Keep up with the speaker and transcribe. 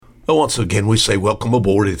Once again, we say welcome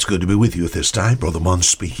aboard. It's good to be with you at this time. Brother Munn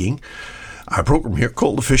speaking. Our program here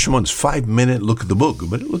called The Fisherman's 5-Minute Look at the Book.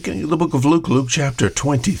 But looking at the book of Luke, Luke chapter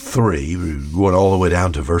 23, we're going all the way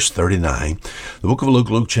down to verse 39. The book of Luke,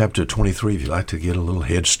 Luke chapter 23, if you'd like to get a little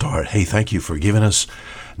head start. Hey, thank you for giving us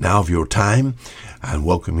now of your time and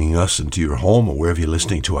welcoming us into your home or wherever you're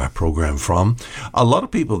listening to our program from. A lot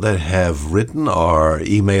of people that have written or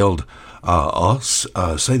emailed us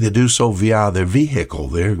say they do so via their vehicle.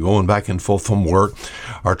 They're going back and forth from work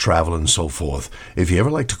or travel and so forth. If you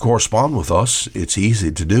ever like to correspond with us, it's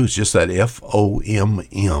easy to do. It's just that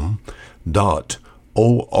FOMM.org.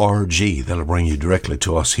 That'll bring you directly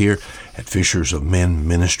to us here at Fishers of Men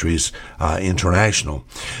Ministries International.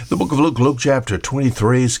 The book of Luke, Luke chapter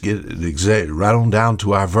 23, get right on down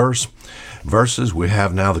to our verses. We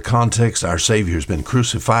have now the context. Our Savior has been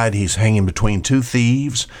crucified. He's hanging between two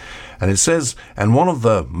thieves. And it says, and one of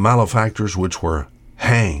the malefactors which were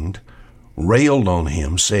hanged railed on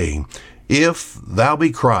him, saying, If thou be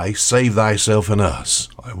Christ, save thyself and us.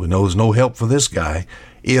 We know there's no help for this guy.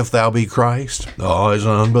 If thou be Christ, he's an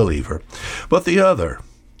unbeliever. But the other,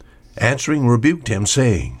 answering, rebuked him,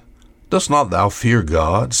 saying, Dost not thou fear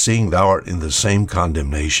God, seeing thou art in the same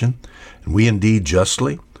condemnation? And we indeed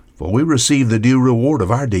justly, for we receive the due reward of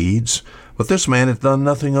our deeds. But this man hath done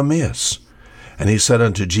nothing amiss. And he said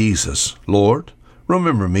unto Jesus, Lord,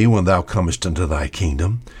 remember me when thou comest into thy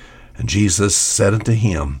kingdom. And Jesus said unto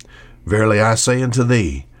him, Verily I say unto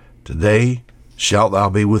thee, today shalt thou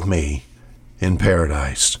be with me in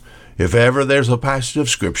paradise. If ever there's a passage of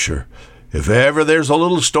Scripture, if ever there's a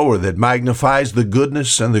little story that magnifies the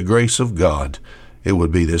goodness and the grace of God, it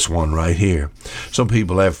would be this one right here. Some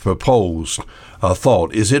people have proposed a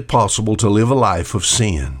thought, is it possible to live a life of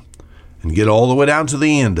sin and get all the way down to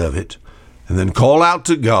the end of it and then call out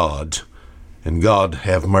to God and God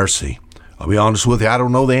have mercy? I'll be honest with you, I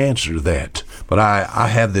don't know the answer to that, but I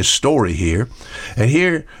have this story here. And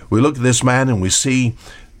here we look at this man and we see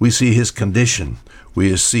his condition.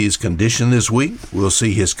 We see his condition this week. We'll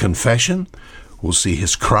see his confession. We'll see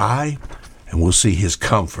his cry. And we'll see his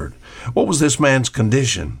comfort. What was this man's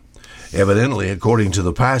condition? Evidently, according to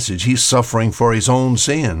the passage, he's suffering for his own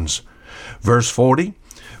sins. Verse 40,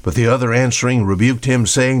 But the other answering rebuked him,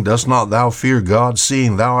 saying, Dost not thou fear God,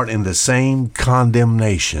 seeing thou art in the same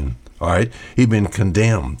condemnation? All right, he'd been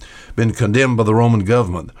condemned by the Roman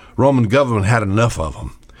government. Roman government had enough of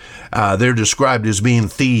them. They're described as being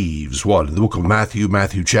thieves. What? In the book of Matthew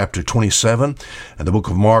chapter 27, and the book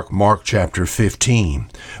of Mark chapter 15.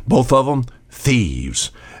 Both of them, thieves.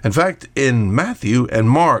 In fact, in Matthew and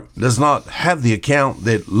Mark does not have the account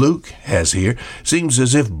that Luke has here. Seems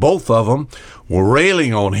as if both of them were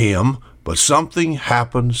railing on him, but something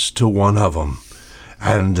happens to one of them.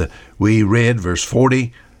 And we read verse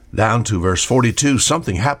 40 down to verse 42,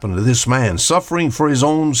 something happened to this man, suffering for his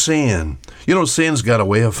own sin. You know, sin's got a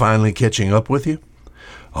way of finally catching up with you.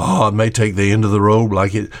 It may take the end of the road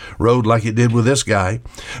like it did with this guy,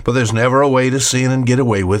 but there's never a way to sin and get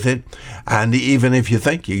away with it. And even if you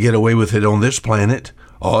think you get away with it on this planet,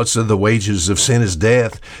 it said the wages of sin is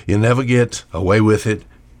death. You never get away with it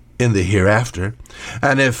in the hereafter.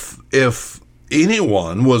 And if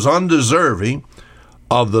anyone was undeserving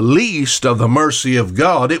of the least of the mercy of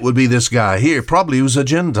God, it would be this guy here. Probably he was a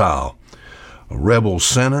Gentile, a rebel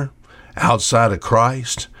sinner, outside of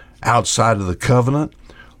Christ, outside of the covenant,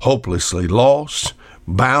 hopelessly lost,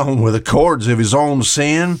 bound with the cords of his own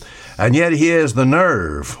sin, and yet he has the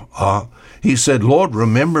nerve. He said, Lord,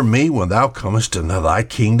 remember me when thou comest into thy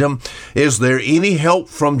kingdom. Is there any help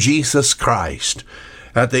from Jesus Christ?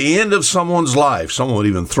 At the end of someone's life, someone would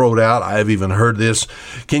even throw it out. I have even heard this.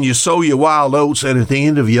 Can you sow your wild oats and at the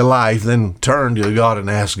end of your life, then turn to God and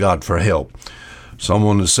ask God for help?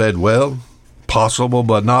 Someone has said, well, possible,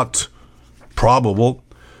 but not probable.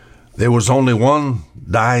 There was only one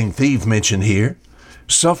dying thief mentioned here,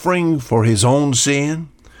 suffering for his own sin,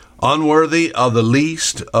 unworthy of the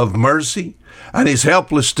least of mercy, and he's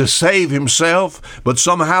helpless to save himself, but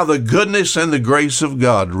somehow the goodness and the grace of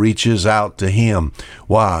God reaches out to him.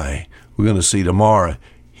 Why? We're going to see tomorrow.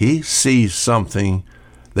 He sees something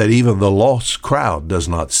that even the lost crowd does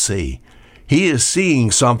not see. He is seeing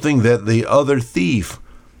something that the other thief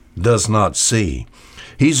does not see.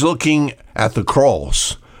 He's looking at the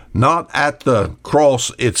cross, not at the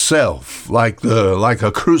cross itself, like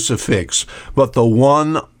a crucifix, but the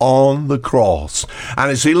one on the cross.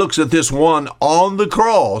 And as he looks at this one on the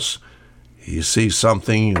cross, he sees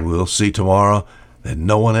something we'll see tomorrow that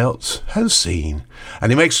no one else has seen.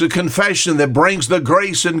 And he makes a confession that brings the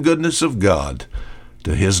grace and goodness of God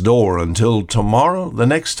to his door. Until tomorrow, the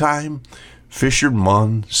next time, Fisher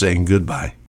Munn saying goodbye.